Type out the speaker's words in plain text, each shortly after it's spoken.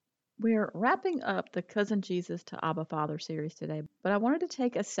We're wrapping up the Cousin Jesus to Abba Father series today, but I wanted to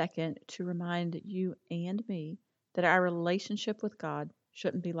take a second to remind you and me that our relationship with God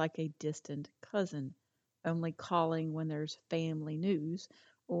shouldn't be like a distant cousin, only calling when there's family news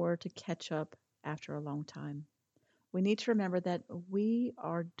or to catch up after a long time. We need to remember that we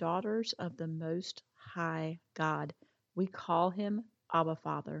are daughters of the Most High God. We call him Abba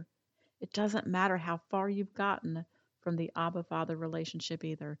Father. It doesn't matter how far you've gotten from the Abba Father relationship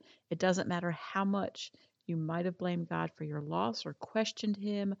either. It doesn't matter how much you might have blamed God for your loss or questioned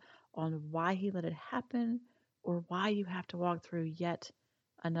him on why he let it happen or why you have to walk through yet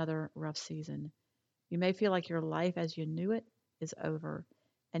another rough season. You may feel like your life as you knew it is over,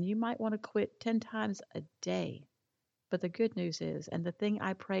 and you might want to quit 10 times a day. But the good news is, and the thing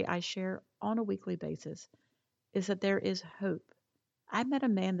I pray I share on a weekly basis, is that there is hope. I met a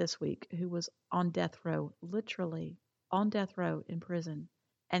man this week who was on death row, literally on death row in prison,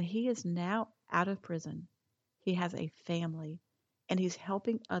 and he is now out of prison. He has a family, and he's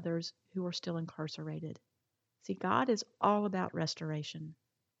helping others who are still incarcerated. See, God is all about restoration.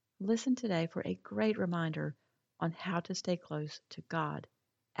 Listen today for a great reminder on how to stay close to God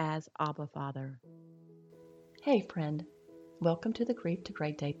as Abba Father. Hey, friend. Welcome to the Grief to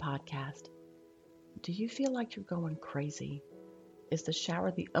Great Day podcast. Do you feel like you're going crazy? Is the shower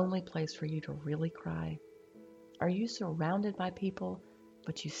the only place for you to really cry? Are you surrounded by people,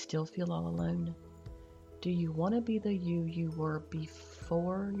 but you still feel all alone? Do you want to be the you were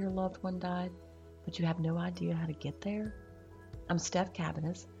before your loved one died, but you have no idea how to get there? I'm Steph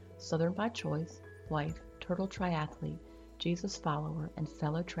Cabanis, Southern by choice, wife, turtle triathlete, Jesus follower, and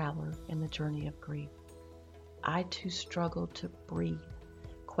fellow traveler in the journey of grief. I too struggled to breathe,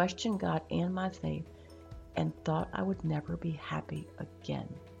 questioned God and my faith, and thought I would never be happy again.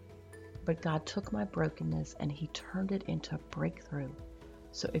 But God took my brokenness and he turned it into a breakthrough.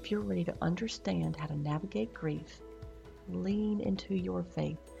 So if you're ready to understand how to navigate grief, lean into your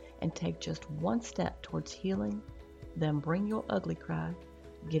faith and take just one step towards healing, then bring your ugly cry,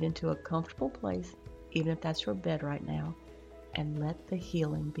 get into a comfortable place, even if that's your bed right now, and let the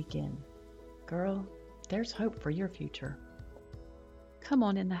healing begin. Girl, there's hope for your future. Come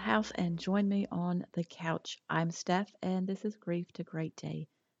on in the house and join me on the couch. I'm Steph, and this is Grief to Great Day.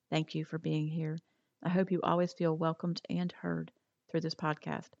 Thank you for being here. I hope you always feel welcomed and heard through this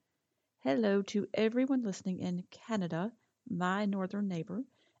podcast. Hello to everyone listening in Canada, my northern neighbor,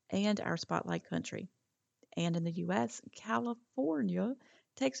 and our spotlight country. And in the U.S., California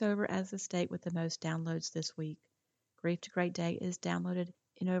takes over as the state with the most downloads this week. Grief to Great Day is downloaded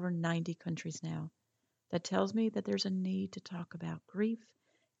in over 90 countries now. That tells me that there's a need to talk about grief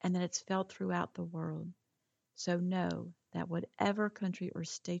and that it's felt throughout the world. So know that whatever country or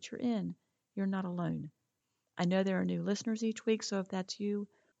state you're in, you're not alone. I know there are new listeners each week, so if that's you,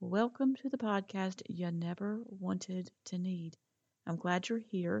 welcome to the podcast you never wanted to need. I'm glad you're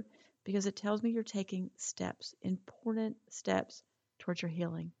here because it tells me you're taking steps, important steps towards your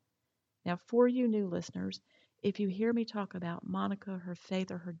healing. Now, for you new listeners, if you hear me talk about Monica, her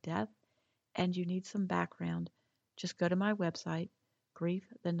faith, or her death, and you need some background, just go to my website,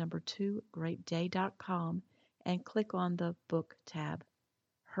 grief2greatday.com, and click on the book tab.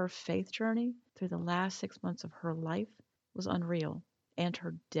 Her faith journey through the last 6 months of her life was unreal, and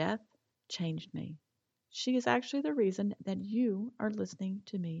her death changed me. She is actually the reason that you are listening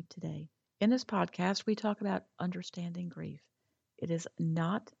to me today. In this podcast, we talk about understanding grief. It is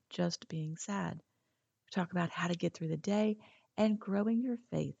not just being sad. We talk about how to get through the day and growing your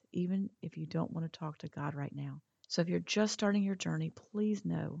faith, even if you don't want to talk to God right now. So if you're just starting your journey, please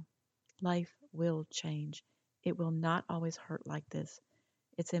know life will change. It will not always hurt like this.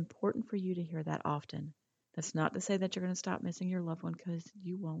 It's important for you to hear that often. That's not to say that you're going to stop missing your loved one, because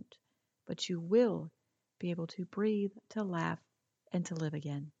you won't, but you will be able to breathe, to laugh, and to live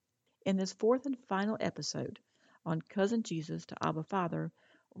again. In this fourth and final episode on Cousin Jesus to Abba Father,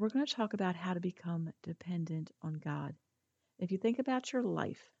 we're going to talk about how to become dependent on God. If you think about your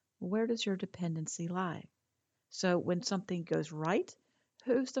life, where does your dependency lie? So when something goes right,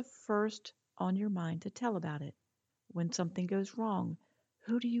 who's the first on your mind to tell about it? When something goes wrong,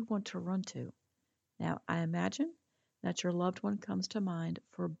 who do you want to run to? Now, I imagine that your loved one comes to mind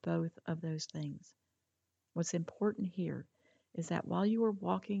for both of those things. What's important here is that while you are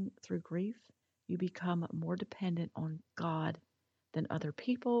walking through grief, you become more dependent on God than other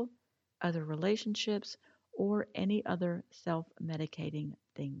people, other relationships, or any other self-medicating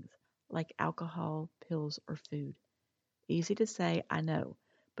things like alcohol, pills, or food. Easy to say, I know,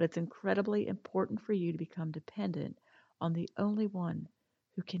 but it's incredibly important for you to become dependent on the only one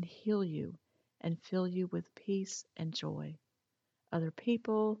who can heal you and fill you with peace and joy. Other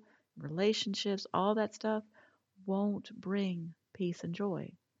people, relationships, all that stuff won't bring peace and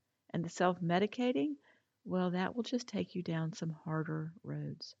joy. And the self medicating, well, that will just take you down some harder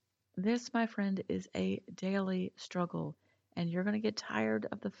roads. This, my friend, is a daily struggle, and you're going to get tired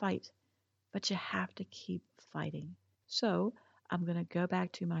of the fight, but you have to keep fighting. So, I'm going to go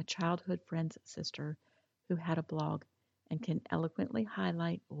back to my childhood friend's sister who had a blog and can eloquently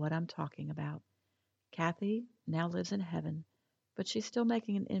highlight what I'm talking about. Kathy now lives in heaven, but she's still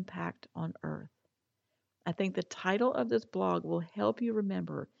making an impact on earth. I think the title of this blog will help you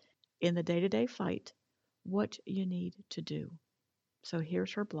remember in the day to day fight what you need to do. So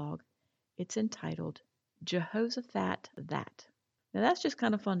here's her blog. It's entitled Jehoshaphat That. Now that's just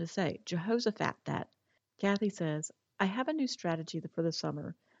kind of fun to say. Jehoshaphat That. Kathy says, I have a new strategy for the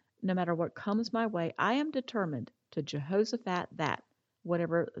summer. No matter what comes my way, I am determined to Jehoshaphat that,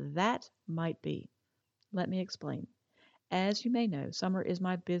 whatever that might be. Let me explain. As you may know, summer is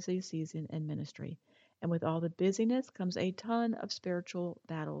my busy season in ministry, and with all the busyness comes a ton of spiritual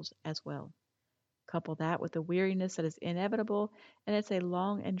battles as well. Couple that with the weariness that is inevitable, and it's a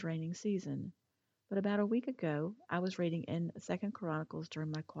long and draining season. But about a week ago, I was reading in Second Chronicles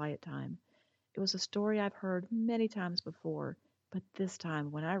during my quiet time. It was a story I've heard many times before, but this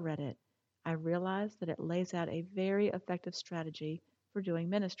time when I read it, I realized that it lays out a very effective strategy for doing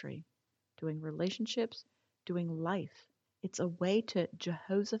ministry, doing relationships, doing life. It's a way to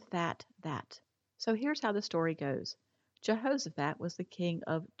Jehoshaphat that. So here's how the story goes. Jehoshaphat was the king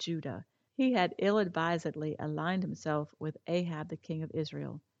of Judah. He had ill-advisedly aligned himself with Ahab, the king of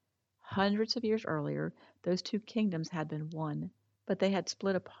Israel. Hundreds of years earlier, those two kingdoms had been one, but they had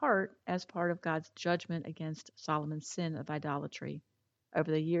split apart as part of God's judgment against Solomon's sin of idolatry. Over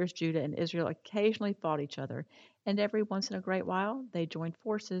the years, Judah and Israel occasionally fought each other, and every once in a great while, they joined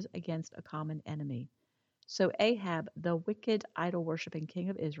forces against a common enemy. So Ahab, the wicked idol worshipping king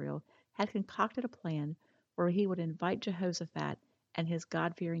of Israel, had concocted a plan where he would invite Jehoshaphat and his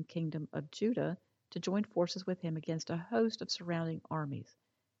God fearing kingdom of Judah to join forces with him against a host of surrounding armies.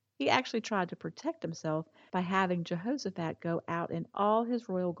 He actually tried to protect himself by having Jehoshaphat go out in all his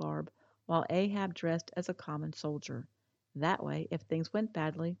royal garb while Ahab dressed as a common soldier. That way, if things went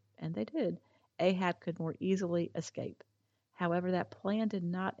badly, and they did, Ahab could more easily escape. However, that plan did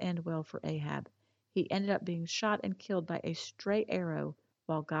not end well for Ahab. He ended up being shot and killed by a stray arrow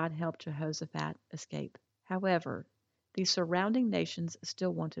while God helped Jehoshaphat escape. However, the surrounding nations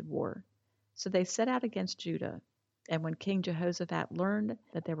still wanted war, so they set out against Judah. And when King Jehoshaphat learned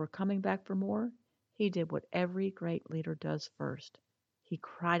that they were coming back for more, he did what every great leader does first. He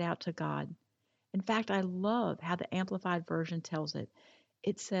cried out to God. In fact, I love how the Amplified Version tells it.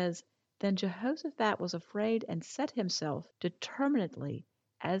 It says, Then Jehoshaphat was afraid and set himself determinedly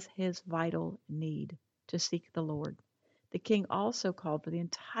as his vital need to seek the Lord. The king also called for the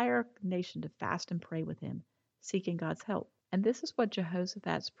entire nation to fast and pray with him, seeking God's help. And this is what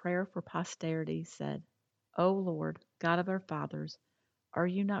Jehoshaphat's prayer for posterity said. O Lord, God of our fathers, are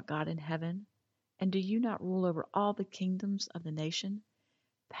you not God in heaven? And do you not rule over all the kingdoms of the nation?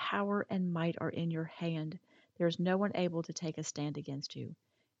 Power and might are in your hand. There is no one able to take a stand against you.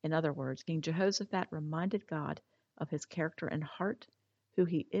 In other words, King Jehoshaphat reminded God of his character and heart, who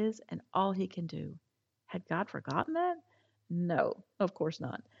he is, and all he can do. Had God forgotten that? No, of course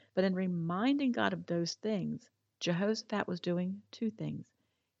not. But in reminding God of those things, Jehoshaphat was doing two things.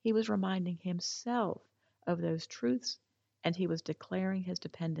 He was reminding himself of those truths, and he was declaring his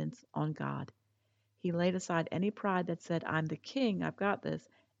dependence on God. He laid aside any pride that said, I'm the king, I've got this,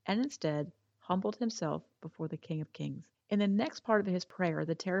 and instead humbled himself before the King of Kings. In the next part of his prayer,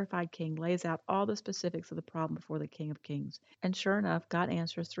 the terrified king lays out all the specifics of the problem before the King of Kings. And sure enough, God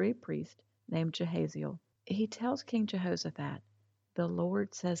answers through a priest named Jehaziel. He tells King Jehoshaphat, The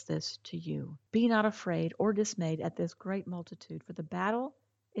Lord says this to you. Be not afraid or dismayed at this great multitude, for the battle,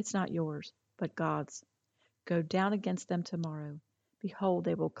 it's not yours, but God's. Go down against them tomorrow. Behold,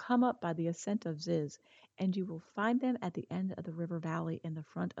 they will come up by the ascent of Ziz, and you will find them at the end of the river valley in the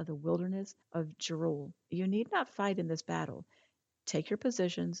front of the wilderness of Jeruel. You need not fight in this battle. Take your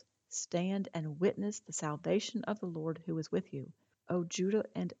positions, stand and witness the salvation of the Lord who is with you, O Judah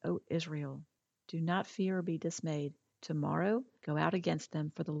and O Israel. Do not fear or be dismayed. Tomorrow go out against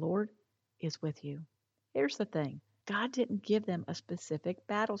them, for the Lord is with you. Here's the thing. God didn't give them a specific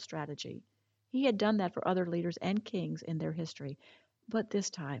battle strategy. He had done that for other leaders and kings in their history. But this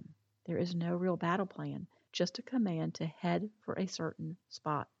time, there is no real battle plan, just a command to head for a certain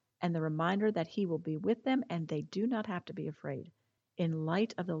spot, and the reminder that he will be with them and they do not have to be afraid. In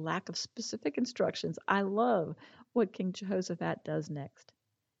light of the lack of specific instructions, I love what King Jehoshaphat does next.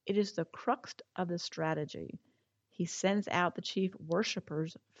 It is the crux of the strategy. He sends out the chief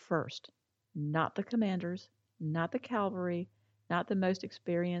worshipers first, not the commanders, not the cavalry, not the most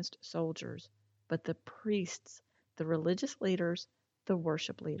experienced soldiers, but the priests, the religious leaders, the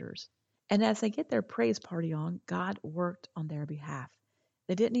worship leaders. And as they get their praise party on, God worked on their behalf.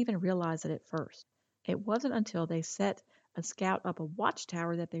 They didn't even realize it at first. It wasn't until they set a scout up a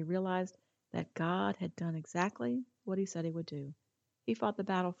watchtower that they realized that God had done exactly what he said he would do. He fought the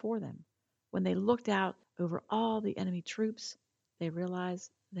battle for them. When they looked out over all the enemy troops, they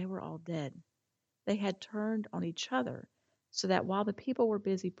realized they were all dead. They had turned on each other, so that while the people were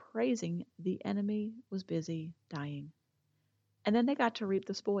busy praising, the enemy was busy dying. And then they got to reap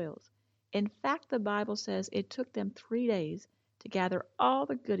the spoils. In fact, the Bible says it took them 3 days to gather all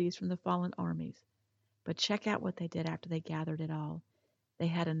the goodies from the fallen armies. But check out what they did after they gathered it all. They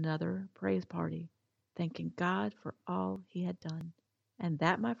had another praise party, thanking God for all he had done. And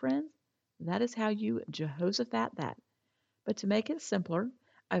that, my friends, that is how you Jehoshaphat that. But to make it simpler,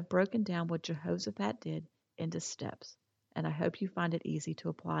 I've broken down what Jehoshaphat did into steps, and I hope you find it easy to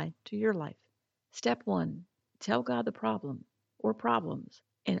apply to your life. Step 1, tell God the problem or problems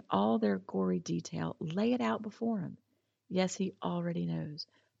in all their gory detail. Lay it out before him. Yes, he already knows,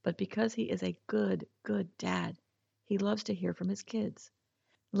 but because he is a good, good dad, he loves to hear from his kids.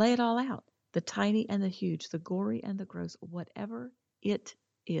 Lay it all out, the tiny and the huge, the gory and the gross, whatever it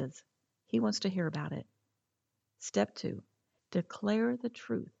is. He wants to hear about it. Step 2, declare the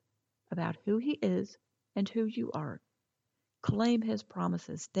truth about who he is and who you are. Claim his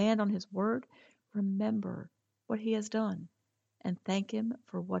promises, stand on his word, remember what he has done, and thank him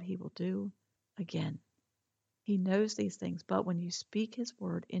for what he will do again. He knows these things, but when you speak his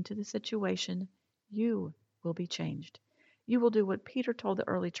word into the situation, you will be changed. You will do what Peter told the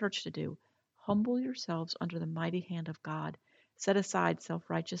early church to do. Humble yourselves under the mighty hand of God. Set aside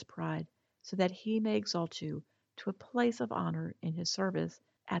self-righteous pride, so that he may exalt you to a place of honor in his service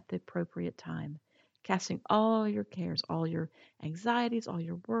at the appropriate time, casting all your cares, all your anxieties, all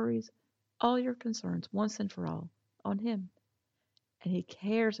your worries, all your concerns once and for all on him. And he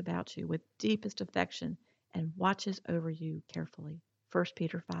cares about you with deepest affection and watches over you carefully. 1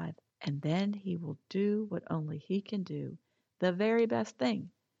 Peter 5. And then he will do what only he can do, the very best thing,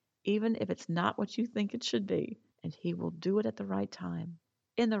 even if it's not what you think it should be. And he will do it at the right time,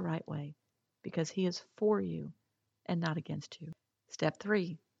 in the right way, because he is for you and not against you. Step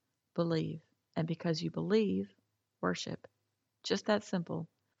 3, believe. And because you believe, worship. Just that simple.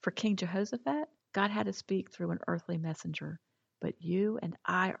 For King Jehoshaphat, God had to speak through an earthly messenger. But you and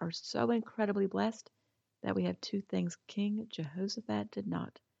I are so incredibly blessed that we have two things King Jehoshaphat did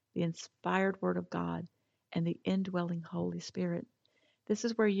not: the inspired Word of God and the indwelling Holy Spirit. This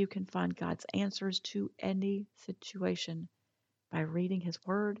is where you can find God's answers to any situation by reading His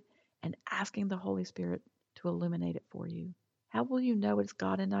Word and asking the Holy Spirit to illuminate it for you. How will you know it's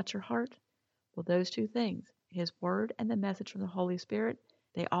God and not your heart? Well, those two things, His Word and the message from the Holy Spirit,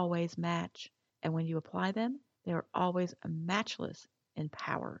 they always match. And when you apply them, they are always matchless in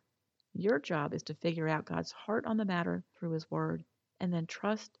power. Your job is to figure out God's heart on the matter through His Word, and then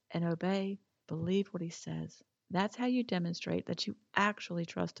trust and obey, believe what He says. That's how you demonstrate that you actually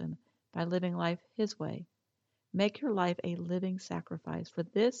trust Him, by living life His way. Make your life a living sacrifice, for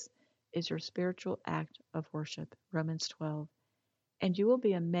this is your spiritual act of worship. Romans 12. And you will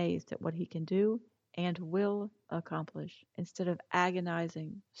be amazed at what He can do and will accomplish. Instead of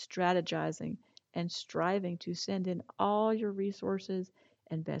agonizing, strategizing, and striving to send in all your resources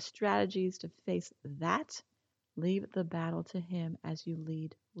and best strategies to face that, leave the battle to Him as you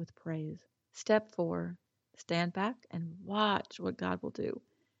lead with praise. Step 4, stand back and watch what God will do.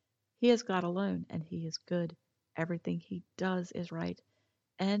 He is God alone, and He is good. Everything He does is right.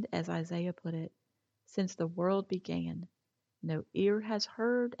 And as Isaiah put it, since the world began, no ear has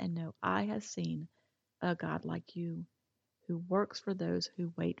heard and no eye has seen a God like you, who works for those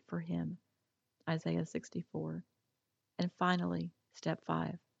who wait for Him. Isaiah 64. And finally, step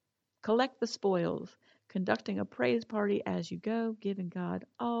 5. Collect the spoils, conducting a praise party as you go, giving God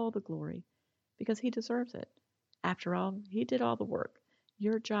all the glory, because He deserves it. After all, He did all the work.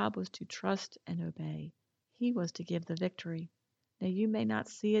 Your job was to trust and obey. He was to give the victory. Now, you may not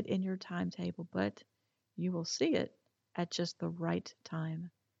see it in your timetable, but you will see it at just the right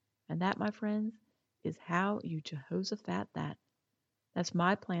time. And that, my friends, is how you Jehoshaphat that. That's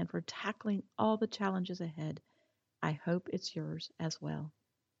my plan for tackling all the challenges ahead. I hope it's yours as well.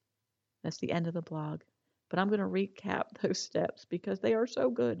 That's the end of the blog. But I'm going to recap those steps because they are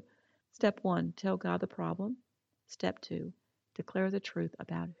so good. Step 1, tell God the problem. Step 2, declare the truth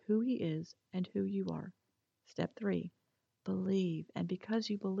about who He is and who you are. Step 3, believe. And because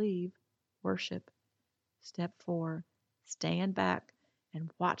you believe, worship. Step 4, stand back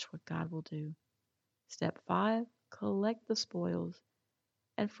and watch what God will do. Step 5, collect the spoils.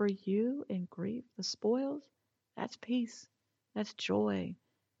 And for you in grief, the spoils, that's peace, that's joy,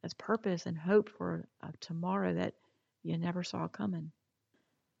 that's purpose and hope for a tomorrow that you never saw coming.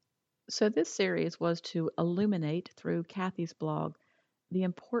 So, this series was to illuminate through Kathy's blog the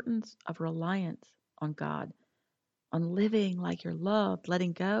importance of reliance on God, on living like you're loved,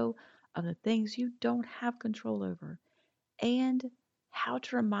 letting go of the things you don't have control over, and how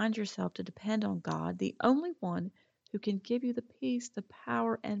to remind yourself to depend on God, the only one who can give you the peace, the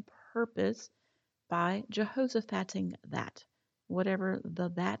power, and purpose by Jehoshaphating that, whatever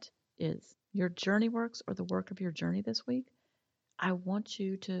that is. Your journey works or the work of your journey this week. I want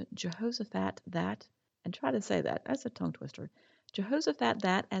you to Jehoshaphat that and try to say that. That's a tongue twister. Jehoshaphat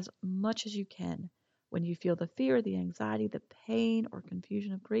that as much as you can. When you feel the fear, the anxiety, the pain, or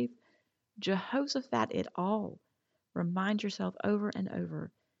confusion of grief, Jehoshaphat it all. Remind yourself over and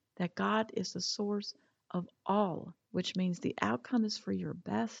over that God is the source of all, which means the outcome is for your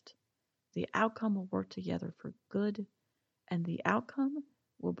best. The outcome will work together for good, and the outcome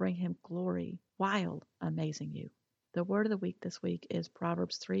will bring him glory while amazing you. The word of the week this week is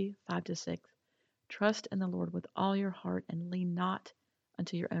Proverbs 3:5-6. Trust in the Lord with all your heart and lean not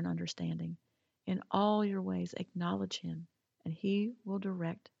unto your own understanding. In all your ways acknowledge him, and he will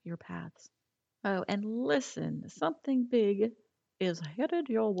direct your paths. Oh, and listen, something big is headed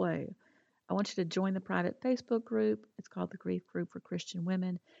your way. I want you to join the private Facebook group. It's called the Grief Group for Christian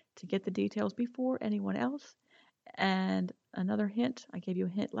Women to get the details before anyone else. And another hint, I gave you a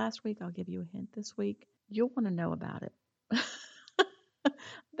hint last week, I'll give you a hint this week. You'll want to know about it.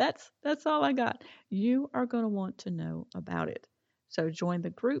 That's all I got. You are going to want to know about it. So join the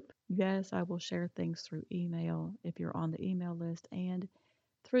group. Yes, I will share things through email if you're on the email list and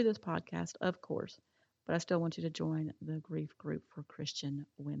through this podcast, of course. But I still want you to join the Grief Group for Christian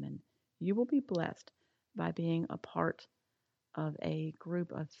Women. You will be blessed by being a part of a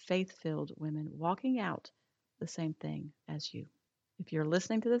group of faith-filled women walking out the same thing as you. If you're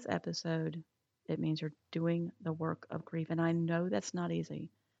listening to this episode, it means you're doing the work of grief. And I know that's not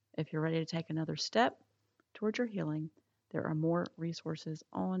easy. If you're ready to take another step towards your healing, there are more resources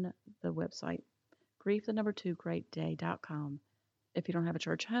on the website, grief2greatday.com. If you don't have a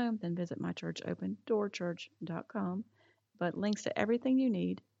church home, then visit mychurchopendoorchurch.com. But links to everything you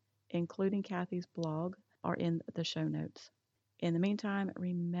need, including Kathy's blog, are in the show notes. In the meantime,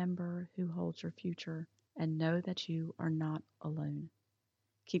 remember who holds your future and know that you are not alone.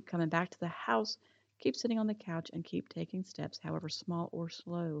 Keep coming back to the house, keep sitting on the couch, and keep taking steps, however small or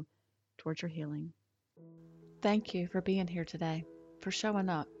slow, towards your healing. Thank you for being here today, for showing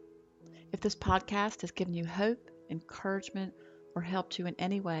up. If this podcast has given you hope, encouragement, or helped you in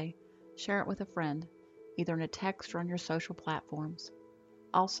any way, share it with a friend, either in a text or on your social platforms.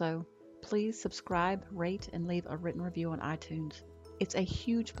 Also, please subscribe, rate, and leave a written review on iTunes. It's a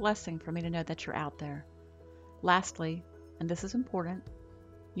huge blessing for me to know that you're out there. Lastly, and this is important,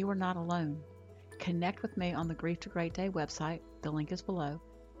 you are not alone. Connect with me on the Grief to Great Day website, the link is below,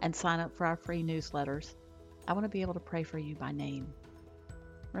 and sign up for our free newsletters. I want to be able to pray for you by name.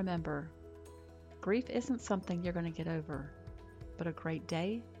 Remember, grief isn't something you're going to get over, but a great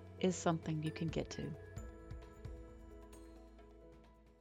day is something you can get to.